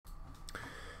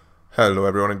Hello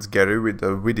everyone, it's Gary with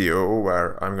a video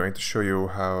where I'm going to show you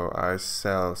how I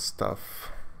sell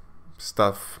stuff.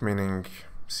 Stuff meaning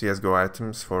CSGO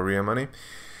items for real money.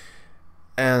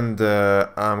 And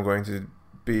I'm going to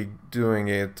be doing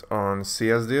it on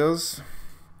CS.DEALS.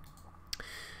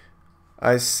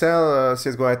 I sell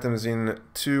CSGO items in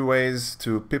two ways,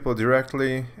 to people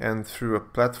directly and through a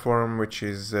platform which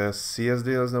is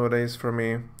CS.DEALS nowadays for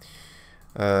me.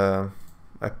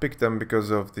 I picked them because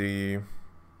of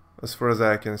as far as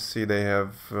I can see, they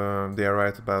are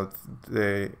right about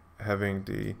having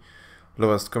the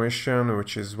lowest commission,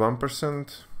 which is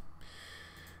 1%.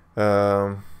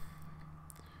 A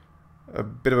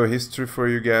bit of a history for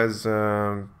you guys.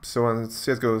 So when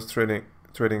CS:GO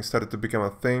trading started to become a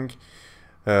thing,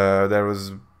 there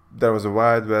was a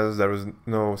Wild West. There was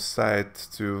no site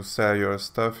to sell your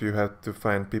stuff. You had to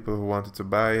find people who wanted to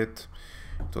buy it.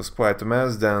 It was quite a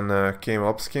mess. Then came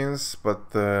Opskins, but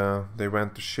they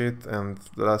went to shit, and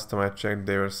the last time I checked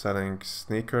they were selling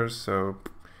sneakers, so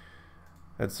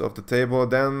that's off the table.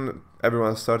 Then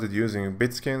everyone started using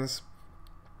Bitskins,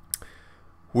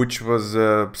 which was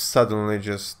suddenly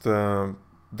just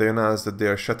they announced that they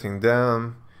are shutting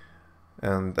down,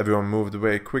 and everyone moved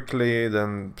away quickly.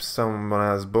 Then someone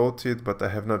else bought it, but I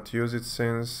have not used it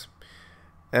since.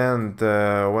 And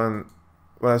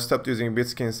when I stopped using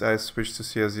Bitskins, I switched to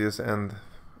CS, and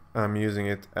I'm using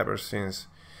it ever since.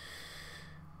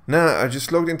 Now I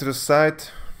just logged into the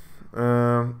site.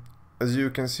 As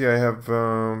you can see, I have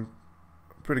a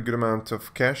pretty good amount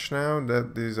of cash now.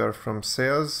 These are from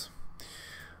sales.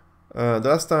 The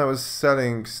last time I was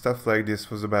selling stuff like this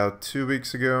was about 2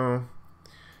 weeks ago.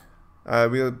 I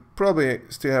will probably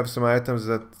still have some items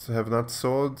that have not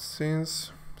sold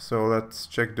since, so let's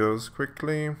check those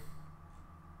quickly.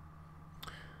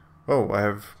 Oh, I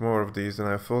have more of these than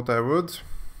I thought I would.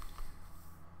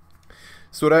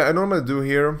 So what I normally do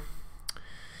here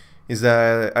is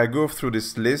that I go through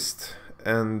this list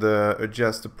and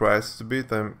adjust the price a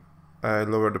bit. I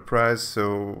lower the price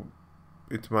so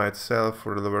it might sell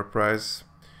for a lower price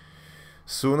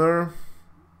sooner.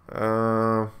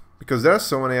 Because there are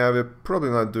so many, I will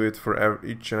probably not do it for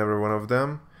each and every one of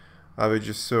them. I will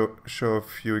just show a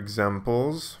few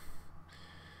examples.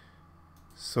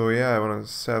 So yeah, I want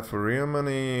to sell for real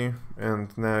money,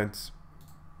 and now it's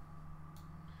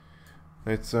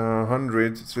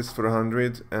 100. It's listed for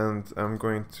 100, and I'm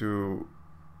going to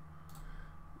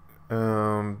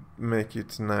make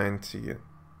it 90.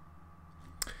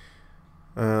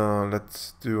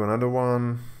 Let's do another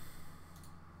one.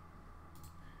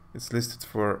 It's listed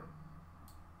for.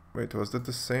 Wait, was that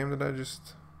the same that I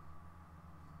just?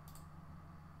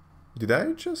 Did I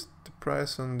adjust the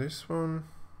price on this one?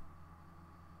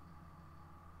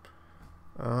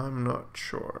 I'm not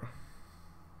sure.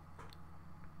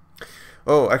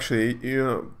 Oh, actually,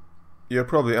 you're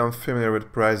probably unfamiliar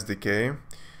with price decay.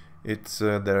 It's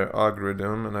their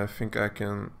algorithm, and I think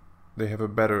they have a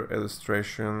better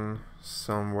illustration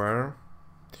somewhere.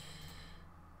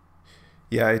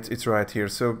 Yeah, it's right here.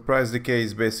 So price decay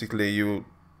is basically you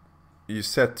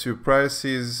set two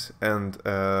prices and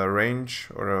a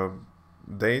range or a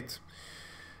date.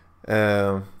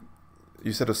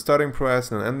 You set a starting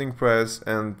price and an ending price,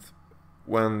 and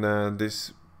when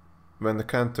the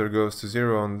counter goes to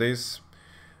 0 on this,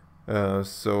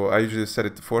 so I usually set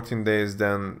it to 14 days,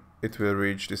 then it will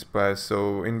reach this price.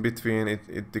 So in between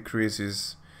it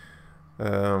decreases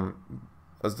as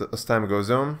time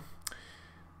goes on.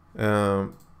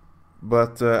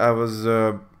 But I was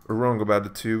wrong about the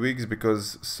 2 weeks,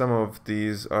 because some of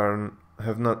these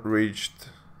have not reached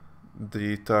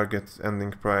the target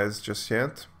ending price just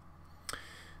yet.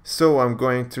 So I'm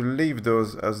going to leave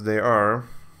those as they are,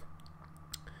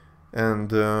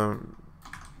 and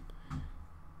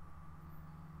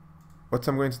what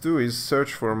I'm going to do is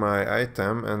search for my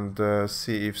item and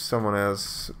see if someone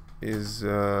else is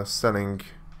selling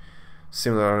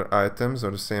similar items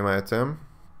or the same item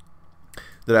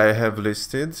that I have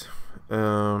listed.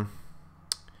 So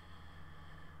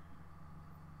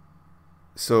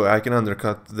I can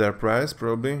undercut their price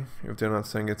probably if they're not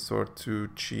selling it for too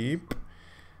cheap.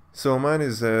 So mine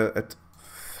is at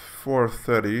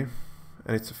 430,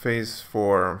 and it's a phase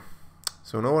 4.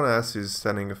 So no one else is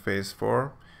selling a phase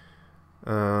 4.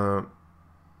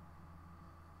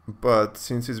 But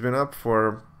since it's been up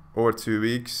for over 2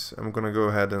 weeks, I'm gonna go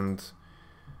ahead and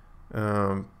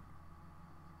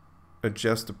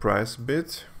adjust the price a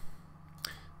bit.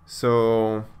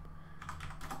 So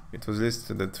it was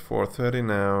listed at 430,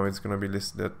 now it's gonna be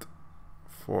listed at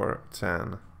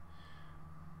 410.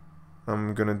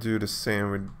 I'm gonna do the same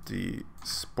with the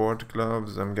sport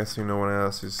gloves. I'm guessing no one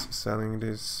else is selling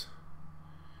this.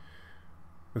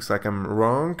 Looks like I'm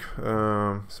wrong.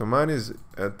 So mine is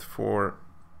at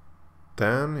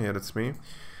 410. Yeah, that's me.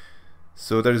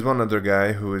 So there is one other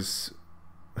guy who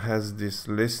has this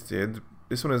listed.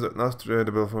 This one is not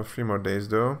tradable for 3 more days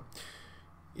though.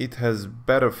 It has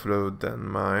better float than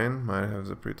mine. Mine has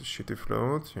a pretty shitty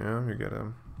float. Yeah, you get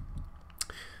a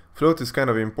float is kind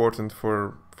of important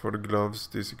for the gloves,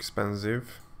 this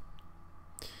expensive.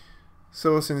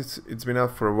 So since it's been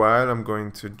up for a while, I'm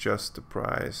going to adjust the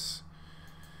price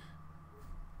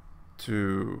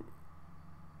to...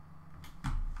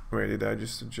 Wait, did I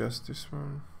just adjust this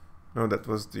one? No, that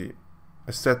was the...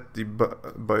 I set the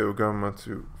bio gamma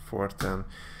to 410.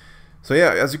 So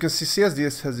yeah, as you can see,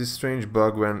 CS.DEALS has this strange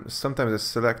bug when sometimes I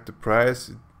select the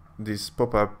price, this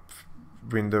pop-up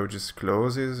window just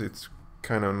closes. It's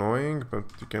kind of annoying, but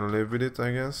you can live with it,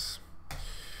 I guess.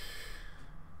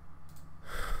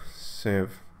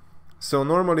 Save. So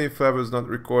normally if I was not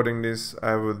recording this,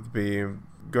 I would be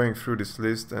going through this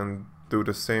list and do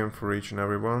the same for each and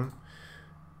every one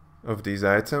of these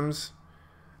items.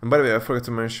 And by the way, I forgot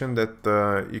to mention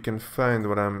that you can find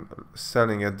what I'm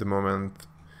selling at the moment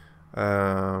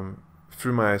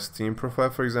through my Steam profile.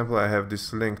 For example, I have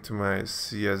this link to my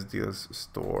CS.DEALS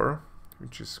store,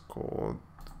 which is called...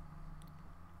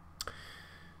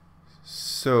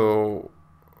 So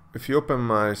if you open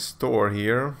my store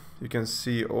here, you can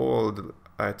see all the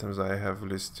items I have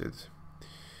listed.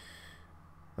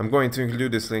 I'm going to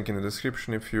include this link in the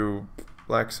description. If you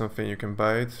like something, you can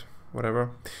buy it,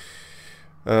 whatever.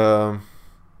 Now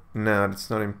that's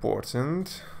not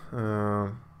important.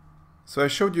 So I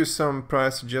showed you some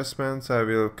price adjustments. I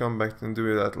will come back and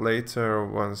do that later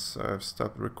once I've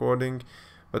stopped recording.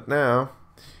 But now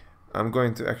I'm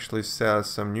going to actually sell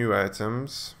some new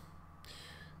items.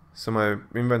 So my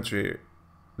inventory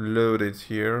loaded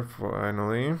here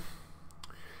finally.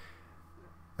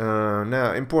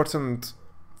 Now important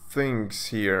things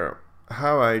here.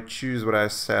 How I choose what I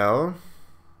sell.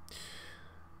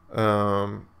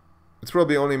 It's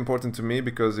probably only important to me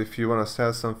because if you want to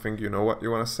sell something, you know what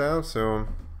you want to sell. So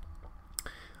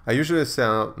I usually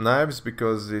sell knives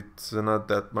because it's not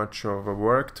that much of a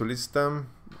work to list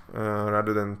them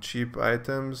rather than cheap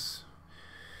items.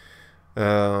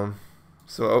 So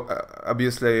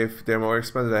obviously if they're more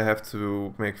expensive, I have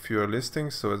to make fewer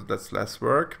listings, so that's less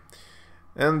work.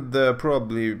 And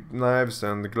probably knives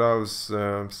and gloves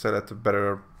sell at a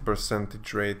better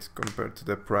percentage rate compared to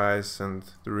the price and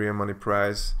the real money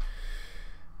price.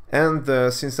 And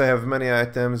since I have many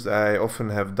items, I often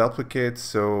have duplicates,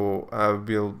 so I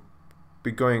will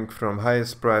be going from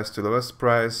highest price to lowest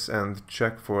price and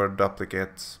check for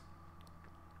duplicates.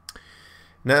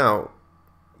 Now,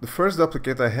 the first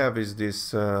duplicate I have is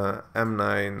this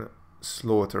M9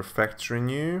 Złoty factory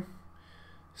new.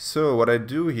 So what I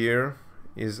do here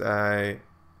is I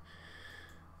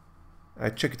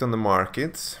check it on the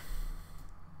market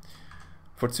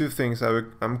for two things.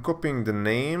 I'm copying the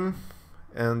name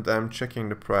and I'm checking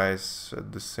the price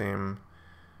at the same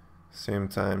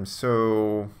time.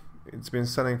 So it's been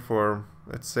selling for,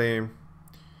 let's say,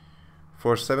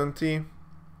 470,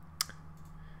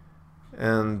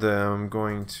 and I'm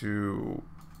going to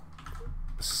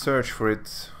search for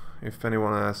it if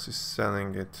anyone else is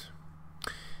selling it.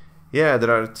 Yeah,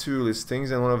 there are two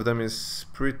listings and one of them is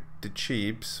pretty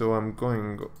cheap, so I'm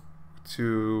going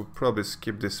to probably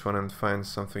skip this one and find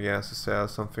something else to sell,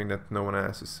 something that no one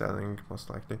else is selling, most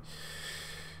likely.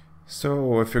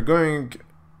 So if you're going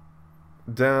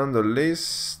down the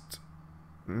list,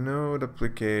 no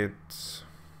duplicates.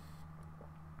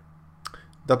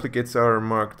 Duplicates are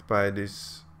marked by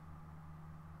this,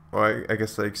 or I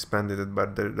guess I expanded it,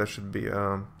 but there should be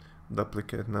a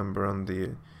duplicate number on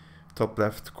the top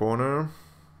left corner.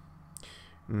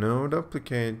 No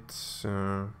duplicates.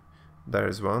 There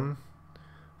is one.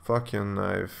 Fucking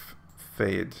knife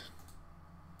fade.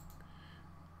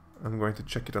 I'm going to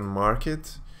check it on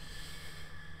market.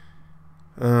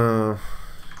 Yeah,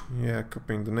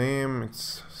 copying the name.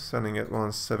 It's selling at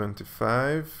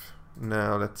 175.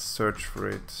 Now let's search for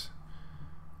it.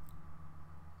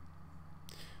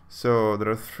 So there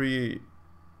are 3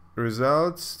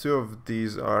 results. 2 of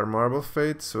these are marble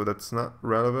fade, so that's not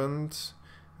relevant.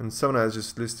 And someone has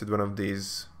just listed one of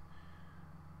these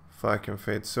fucking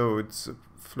fade. So its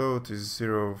float is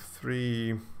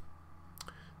 0.3,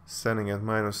 selling at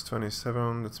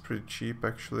 -27. That's pretty cheap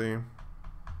actually.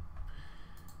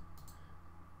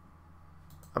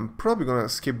 I'm probably gonna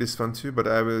skip this one too, but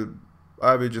I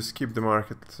will just keep the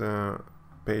market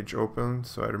page open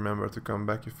so I remember to come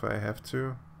back if I have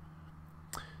to.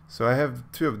 So I have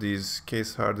 2 of these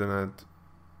case hardened.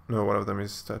 No, one of them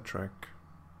is StatTrack.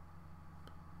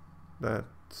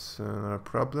 That's not a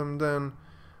problem then.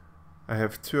 I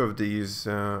have two of these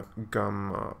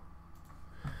gamma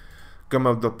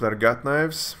Doppler gut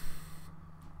knives.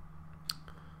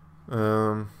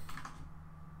 Well,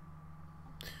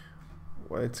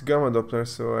 it's gamma Doppler,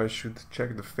 so I should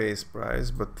check the face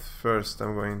price, but first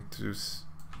I'm going to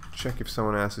check if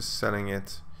someone else is selling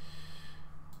it.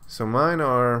 So mine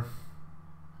are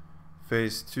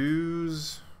phase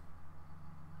 2s.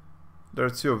 There are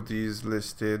two of these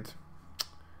listed.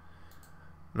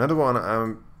 Another one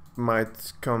I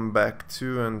might come back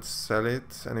to and sell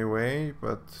it anyway,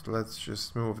 but let's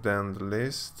just move down the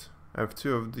list. I have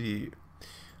two of the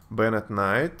bayonet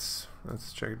knights.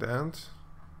 Let's check that.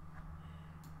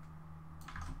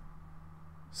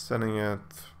 Selling at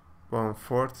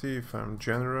 140 if I'm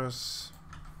generous.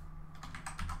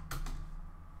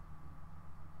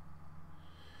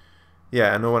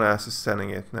 Yeah, no one else is selling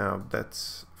it now.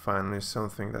 That's finally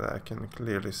something that I can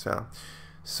clearly sell.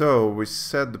 So we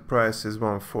said the price is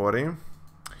 140,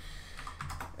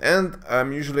 and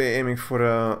I'm usually aiming for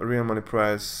a real money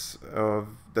price of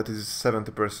that is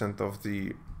 70% of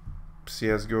the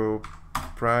CSGO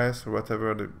price or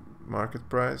whatever the market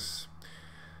price,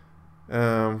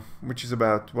 which is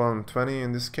about 120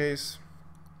 in this case,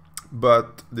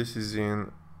 but this is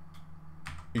in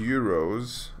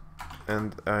euros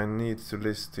and I need to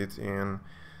list it in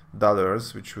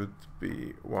dollars, which would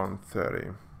be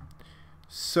 130.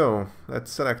 So let's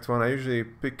select one. I usually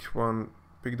pick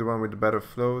the one with the better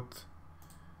float.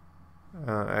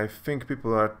 I think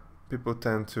people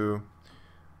tend to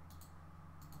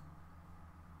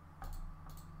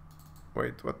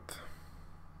wait. What?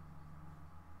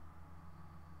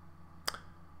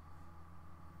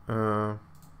 I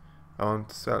want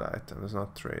to sell items,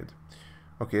 not trade.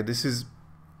 Okay, this is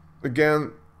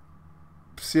again,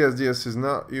 CS.DEALS is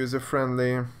not user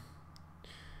friendly.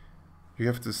 You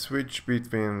have to switch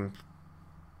between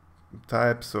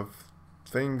types of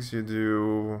things you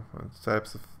do,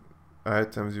 types of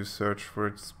items you search for.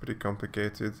 It's pretty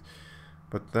complicated.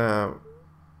 But now,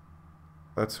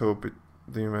 let's hope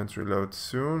the inventory loads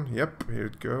soon. Yep, here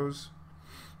it goes.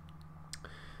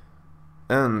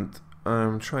 And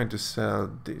I'm trying to sell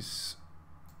this,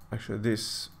 actually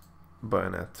this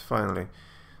bayonet, finally.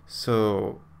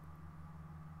 So,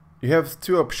 you have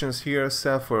two options here,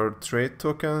 sell for trade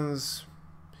tokens.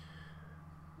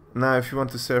 Now if you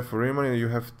want to sell for real money, you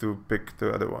have to pick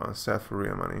the other one, sell for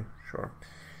real money, sure.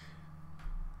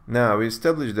 Now we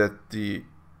established that the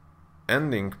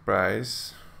ending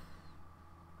price,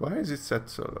 why is it set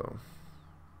so low?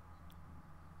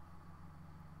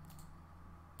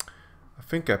 I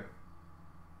think I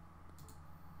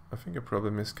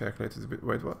probably miscalculated a bit.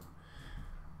 Wait, what?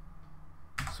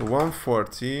 So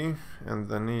 140 and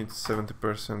I need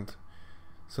 70%.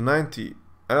 So 90.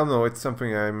 I don't know, it's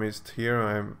something I missed here.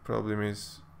 I probably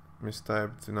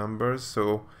mistyped the numbers.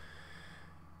 So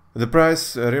the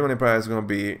price, real money price is gonna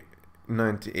be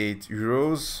 98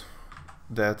 euros.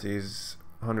 That is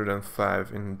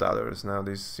 105 in dollars. Now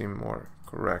these seem more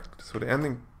correct. So the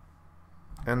ending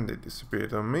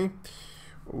disappeared on me.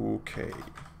 Okay.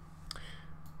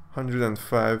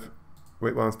 105.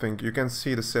 Wait, one thing. You can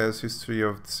see the sales history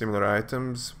of similar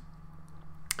items.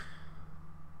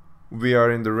 We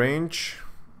are in the range.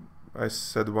 I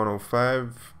said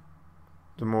 105.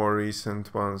 The more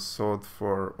recent ones sold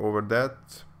for over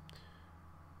that.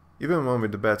 Even one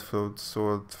with the bad float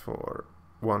sold for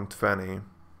 120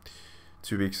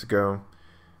 2 weeks ago.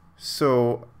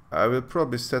 So I will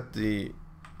probably set the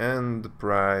end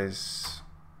price.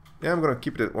 Yeah, I'm gonna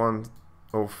keep it at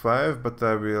 105, but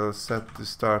I will set the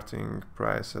starting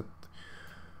price at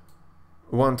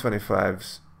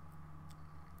 125.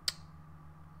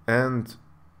 And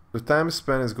the time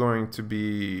span is going to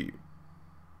be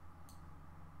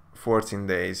 14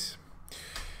 days.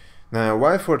 Now,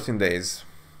 why 14 days?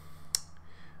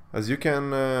 As you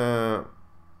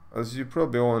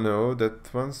probably all know,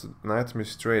 that once an item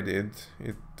is traded,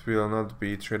 it will not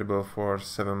be tradable for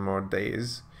 7 more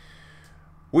days,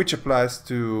 which applies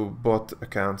to bot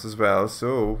accounts as well.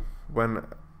 So when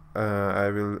I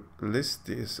will list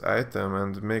this item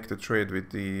and make the trade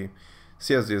with the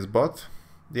CS.DEALS bot,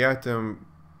 the item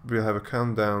will have a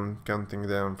countdown counting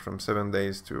down from 7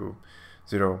 days to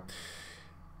 0,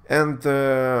 and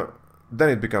then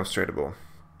it becomes tradable.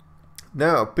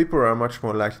 Now people are much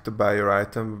more likely to buy your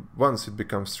item once it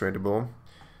becomes tradable,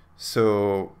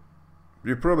 so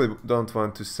you probably don't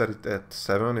want to set it at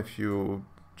 7 if you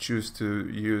choose to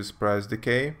use price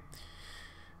decay,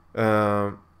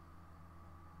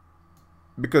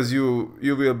 because you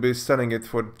will be selling it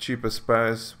for the cheapest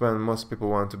price when most people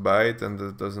want to buy it, and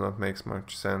that does not make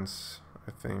much sense,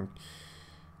 I think.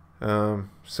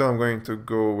 So I'm going to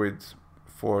go with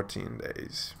 14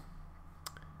 days.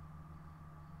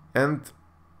 And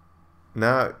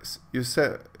now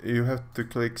you have to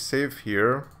click save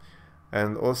here,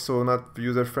 and also not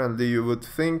user friendly. You would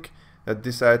think that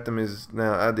this item is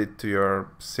now added to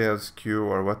your sales queue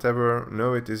or whatever.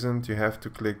 No, it isn't. You have to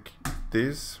click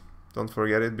this. Don't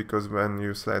forget it, because when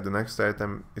you select the next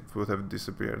item, it would have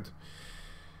disappeared.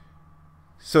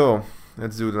 So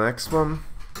let's do the next one.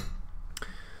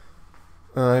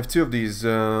 I have two of these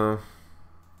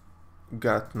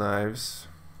gut knives,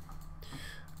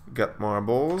 gut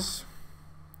marbles.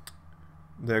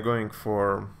 They're going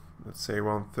for, let's say,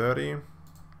 130.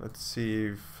 Let's see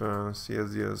if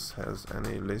CS.DEALS has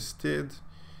any listed.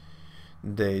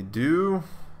 They do.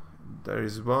 There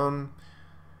is one.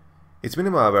 It's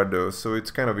minimalware though, so it's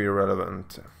kind of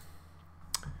irrelevant.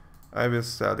 I will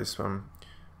sell this one.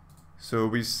 So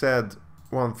we said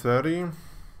 130.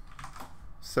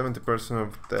 70%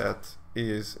 of that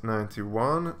is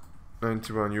 91.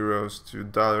 91 euros to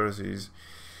dollars is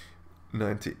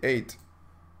 98.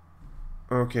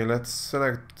 Okay, let's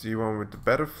select the one with the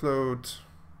better float.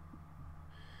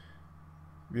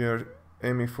 We are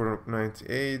aiming for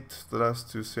 98. The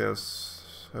last two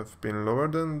sales have been lower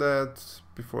than that.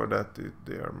 Before that,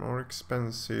 they are more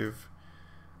expensive.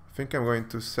 I think I'm going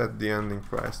to set the ending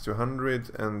price to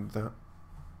 100, and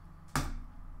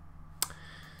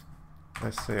I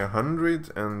say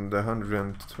 100 and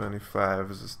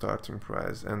 125 is the starting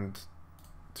price, and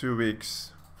 2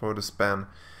 weeks for the span.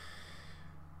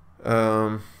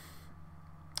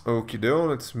 Okie-do,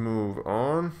 let's move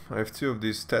on. I have two of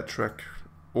these Tetrac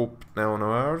up now on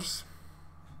ours.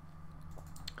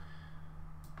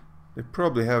 They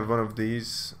probably have one of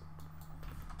these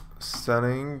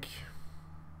selling.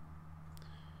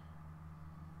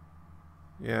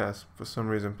 Yes, for some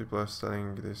reason people are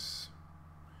selling this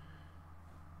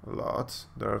a lot.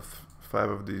 There are 5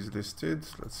 of these listed.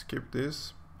 Let's skip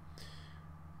this.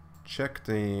 Check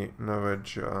the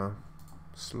Novaja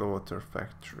Złoty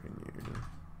factory new.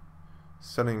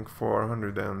 Selling for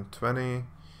 120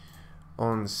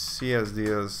 on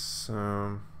CS.DEALS.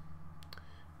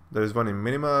 There is one in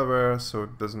minimalware, so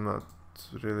it does not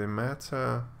really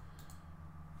matter.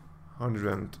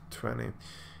 120.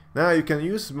 Now you can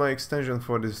use my extension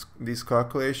for these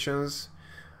calculations.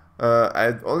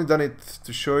 I've only done it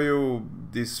to show you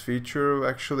this feature.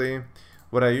 Actually,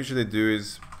 what I usually do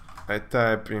is I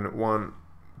type in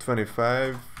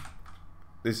 125.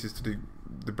 This is to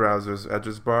the browser's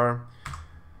address bar,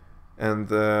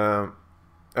 and I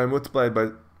multiply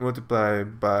by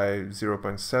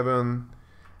 0.7,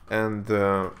 and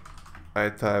I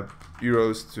type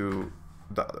euros to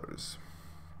dollars,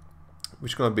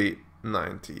 which is gonna be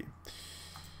 90.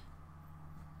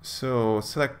 So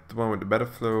select the one with the better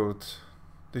float.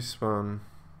 This one.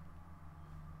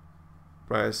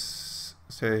 Price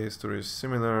say history is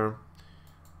similar.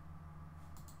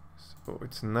 So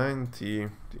it's 90.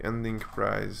 The ending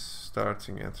price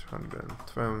starting at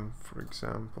 112, for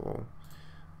example.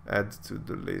 Add to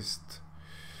the list.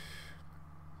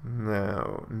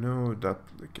 Now, no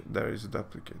duplicate. There is a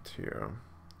duplicate here.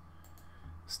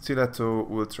 Stiletto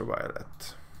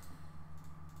ultraviolet.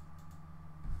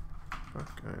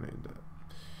 Fuck, I need that.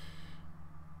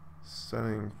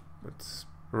 Selling. Let's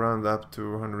round up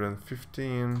to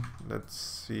 115. Let's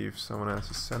see if someone else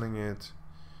is selling it.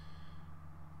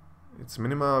 It's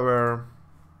minimalware.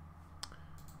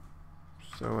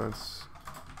 So let's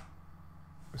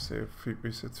say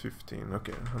we said 15.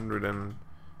 Okay,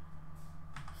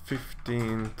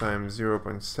 115 times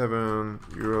 0.7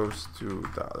 euros to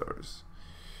dollars.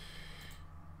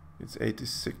 It's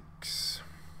 86.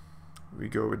 We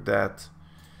go with that.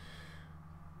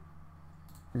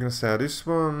 I'm gonna sell this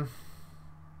one.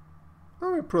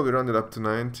 Oh, we probably round it up to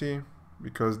 90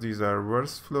 because these are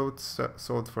worse floats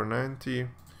sold for 90.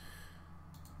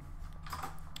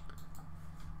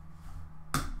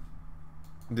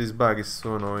 This bug is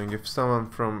so annoying. If someone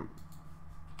from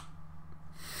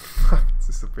it's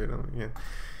disappeared on me again.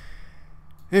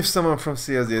 If someone from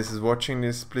CS.DEALS is watching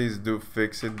this, please do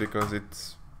fix it, because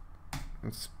it's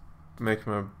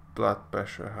making my blood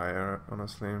pressure higher,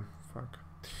 honestly. Fuck.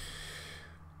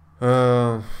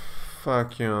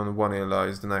 Fuck you, and vanilla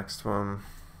is the next one.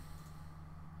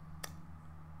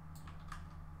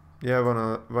 Yeah,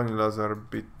 vanillas are a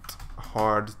bit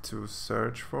hard to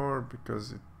search for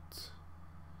because it's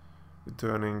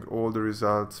returning all the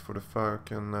results for the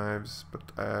fucking knives,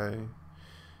 but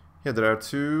yeah, there are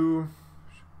 2.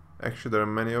 Actually, there are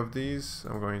many of these.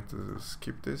 I'm going to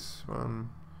skip this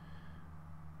one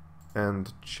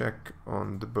and check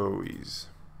on the Bowies.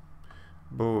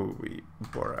 Bowie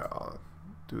Boreal.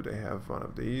 Do they have one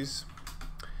of these?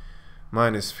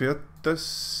 Mine is field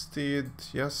tested,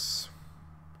 yes.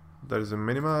 There's a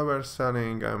minimal we're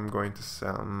selling, I'm going to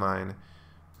sell mine.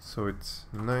 So it's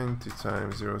 90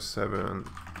 times 0.7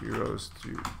 euros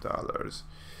to dollars.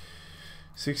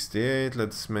 68,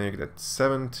 let's make that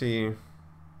 70.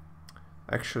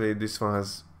 Actually, this one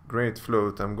has great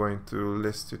float. I'm going to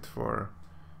list it for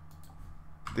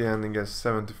the ending as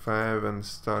 75 and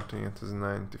starting it as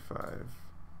 95.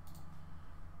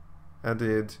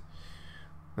 Added.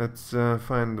 Let's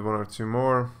find one or two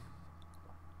more.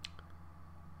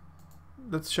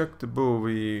 Let's check the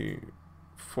Bowie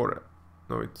for.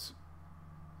 No, it's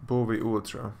Bowie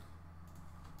Ultra.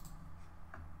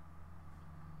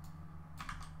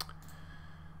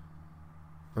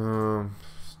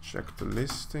 Check the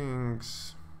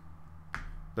listings.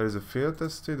 There's a field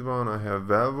tested one. I have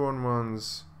well-worn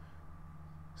ones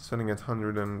selling at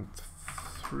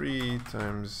 103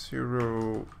 times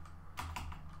 €0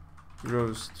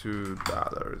 to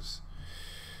dollars.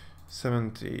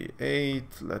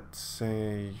 78. Let's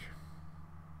say.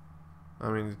 I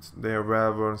mean, they are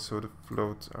well-worn, so the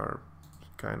floats are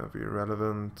kind of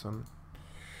irrelevant.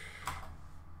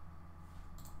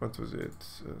 What was it?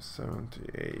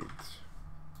 78.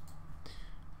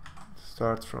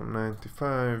 Start from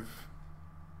 95.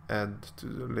 Add to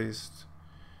the list.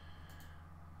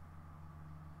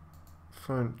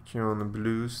 Function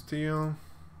blue steel.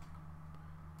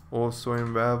 Also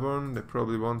in well-worn. They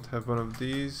probably won't have one of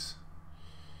these.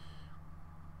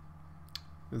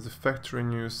 There's a factory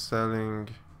news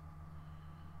selling.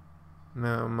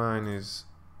 Now mine is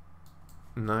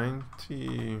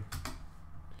 90.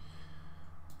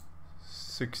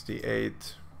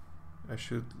 68. I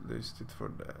should list it for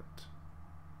that.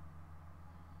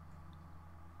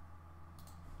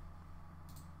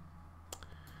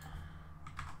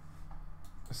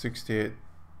 $68.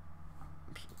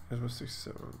 It was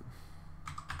 67.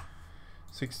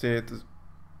 68 is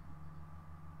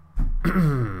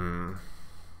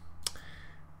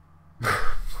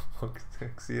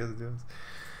CS.DEALS.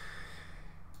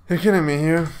 You're kidding me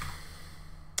here.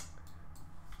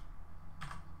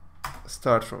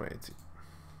 Start from 80.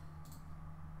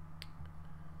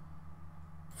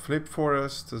 Flip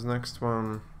Forest is next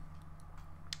one.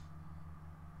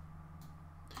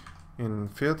 In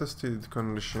field tested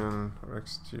condition or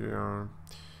exterior.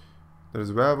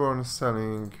 There's well-worn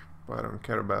selling, but I don't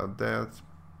care about that.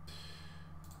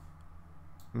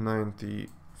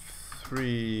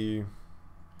 93.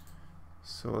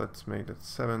 So let's make that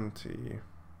 70.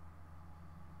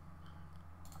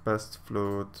 Best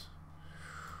float.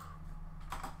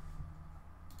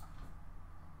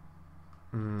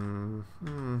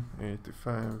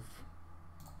 85.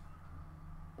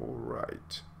 All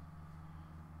right.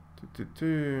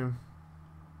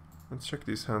 Let's check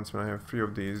these hands. When I have 3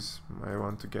 of these, I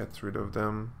want to get rid of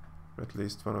them, at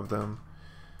least one of them.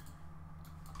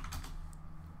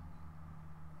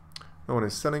 No one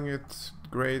is selling it.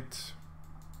 Great.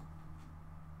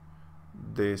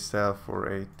 They sell for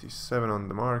 87 on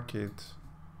the market.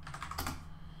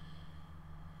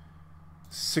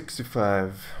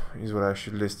 65 is what I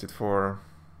should list it for.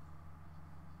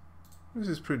 This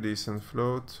is pretty decent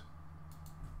float.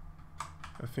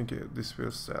 I think this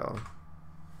will sell.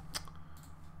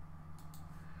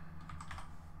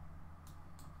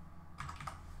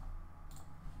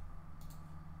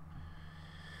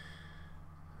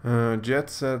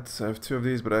 Jet sets, I have 2 of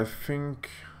these, but I think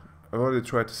I already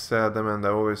tried to sell them and I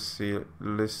always see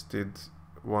listed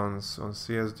ones on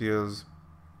CS.DEALS.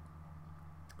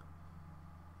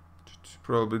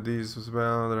 Probably these as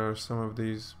well. There are some of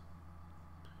these.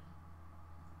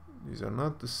 These are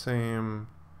not the same.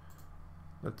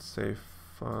 Let's say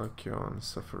Falcon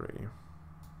Safari.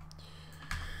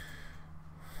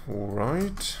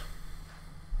 Alright.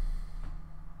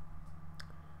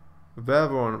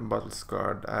 Well-worn bottles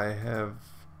card. I have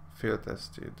field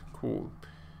tested. Cool.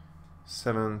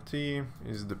 70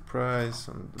 is the price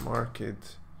on the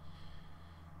market.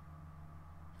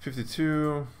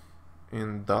 52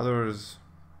 in dollars.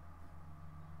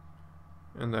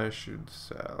 And I should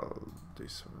sell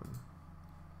this one.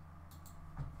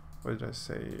 What did I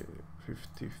say?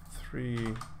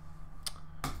 53.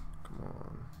 Come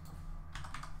on.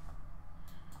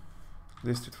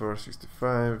 List it for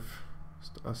 65.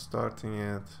 Starting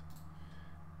it.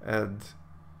 Add.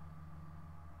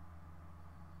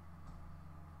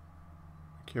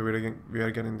 Okay, we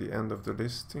are getting the end of the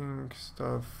listing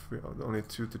stuff. We have only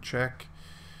 2 to check.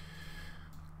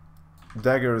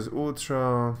 Daggers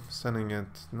Ultra selling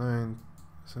at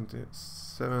 70,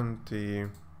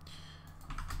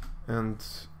 and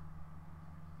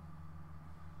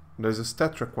there's a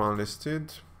StatTrack one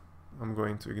listed. I'm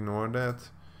going to ignore that.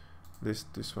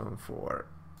 list this one for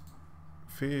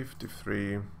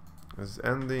 53 as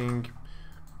ending,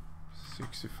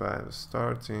 65 as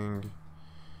starting,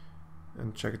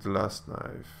 and check the last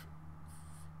knife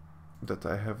that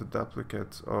I have a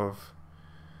duplicate of.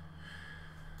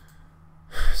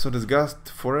 So this Gust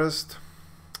Forest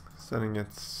selling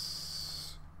at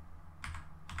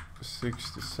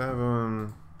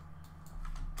 67.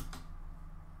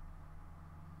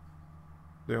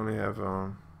 They only have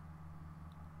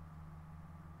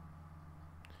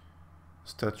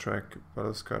stat track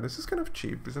battles card. This is kind of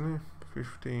cheap, isn't it?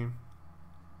 15.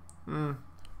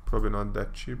 Probably not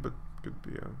that cheap, but could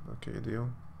be an okay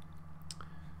deal.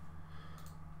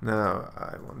 Now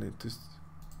I wanted to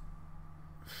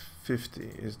 50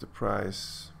 is the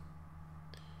price.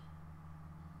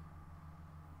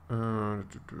 I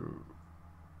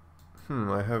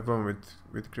have one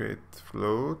with great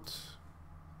float.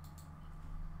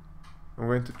 I'm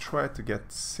going to try to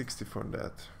get 60 for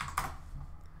that.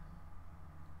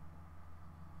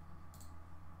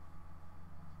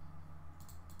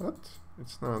 What?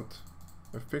 It's not.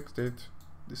 I fixed it.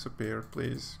 Disappear,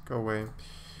 please. Go away.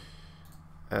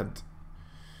 Add.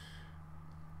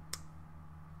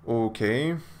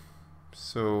 Okay.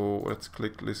 So let's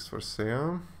click list for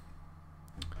sale.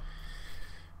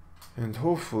 And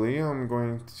hopefully I'm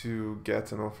going to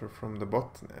get an offer from the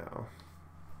bot now.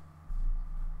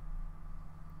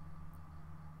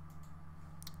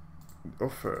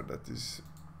 Offer that is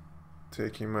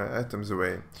taking my items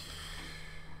away.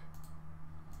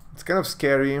 It's kind of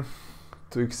scary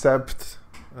to accept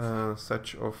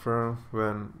such offer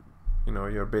when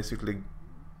you're basically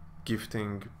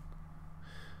gifting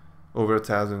over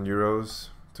 1,000 euros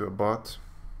to a bot,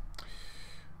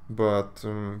 but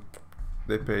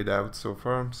they paid out so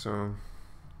far, so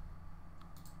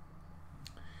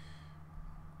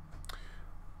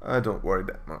I don't worry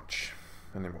that much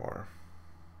anymore.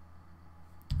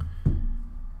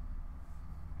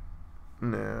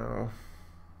 Now,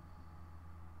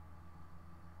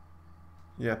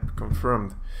 yep,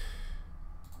 confirmed.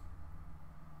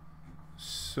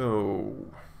 So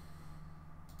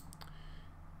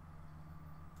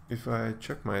if I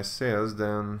check my sales,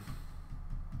 then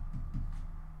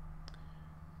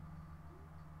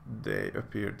they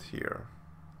appeared here.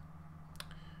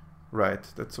 Right,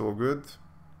 that's all good.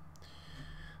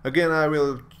 Again, I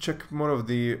will check more of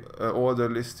the older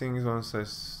listings once I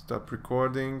stop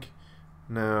recording.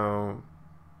 Now,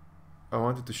 I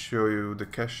wanted to show you the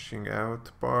cashing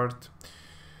out part,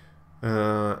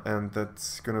 and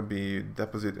that's gonna be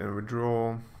deposit and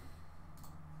withdrawal.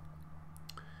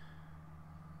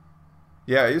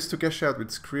 Yeah, I used to cash out with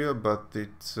Skrill, but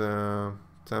it's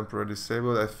temporarily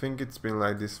disabled. I think it's been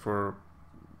like this for,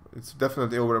 it's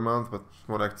definitely over a month, but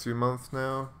more like 2 months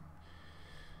now.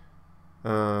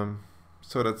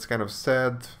 So that's kind of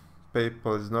sad.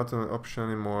 PayPal is not an option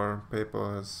anymore.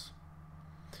 PayPal has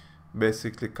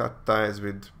basically cut ties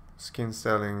with skin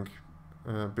selling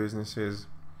businesses.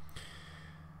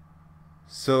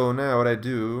 So now what I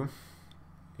do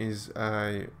is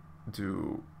I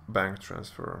do bank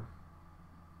transfer.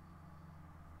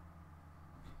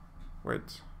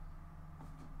 Wait,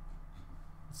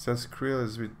 it says Krill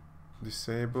is with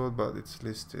disabled, but it's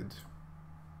listed.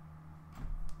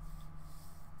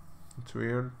 It's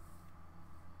weird.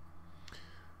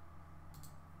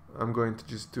 I'm going to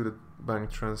just do the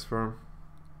bank transfer.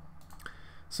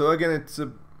 So again, it's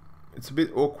a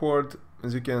bit awkward.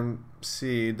 As you can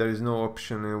see, there is no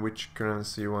option in which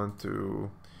currency you want to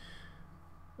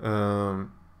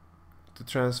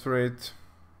transfer it,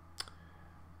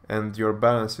 and your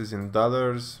balance is in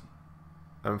dollars.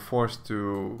 I'm forced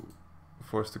to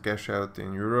cash out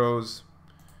in euros,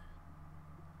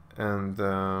 and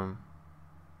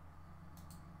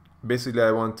basically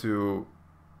I want to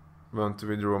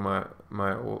withdraw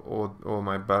all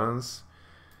my balance,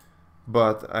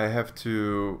 but I have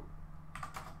to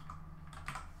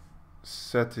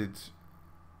set it.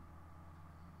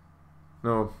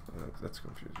 No, that's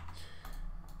confusing.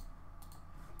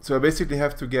 So I basically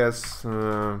have to guess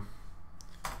how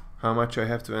much I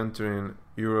have to enter in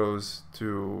euros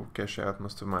to cash out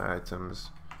most of my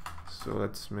items. So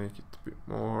let's make it a bit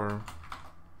more.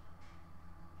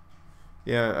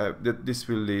 Yeah, this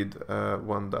will lead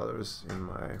 $1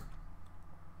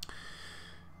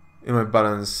 in my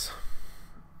balance.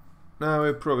 Now I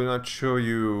will probably not show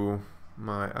you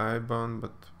my IBAN,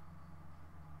 but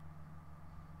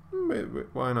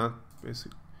why not?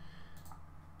 Basically,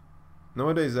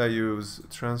 nowadays I use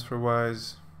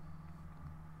TransferWise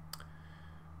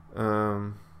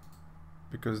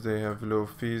because they have low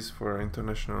fees for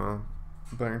international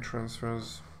bank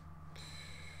transfers.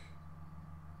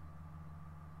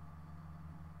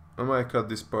 I might cut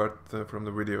this part from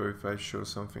the video if I show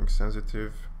something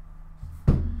sensitive.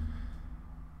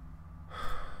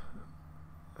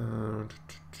 And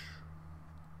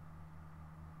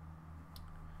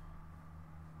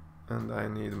I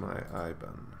need my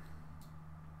IBAN.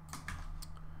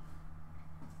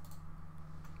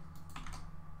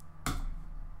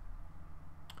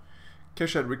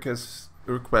 Cash out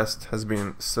request has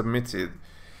been submitted.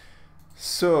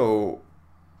 So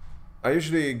I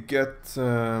usually get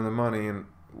the money in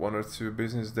 1 or 2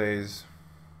 business days.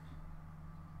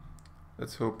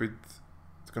 Let's hope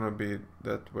it's gonna be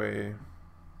that way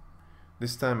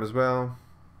this time as well.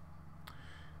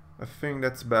 I think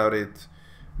that's about it.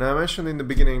 Now, I mentioned in the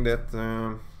beginning that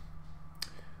there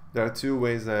are 2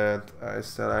 ways that I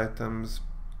sell items.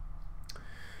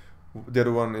 The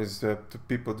other one is to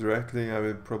people directly. I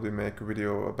will probably make a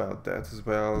video about that as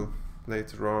well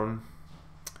later on.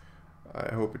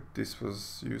 I hope this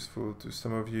was useful to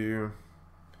some of you.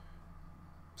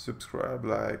 Subscribe,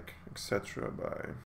 like, etc. Bye.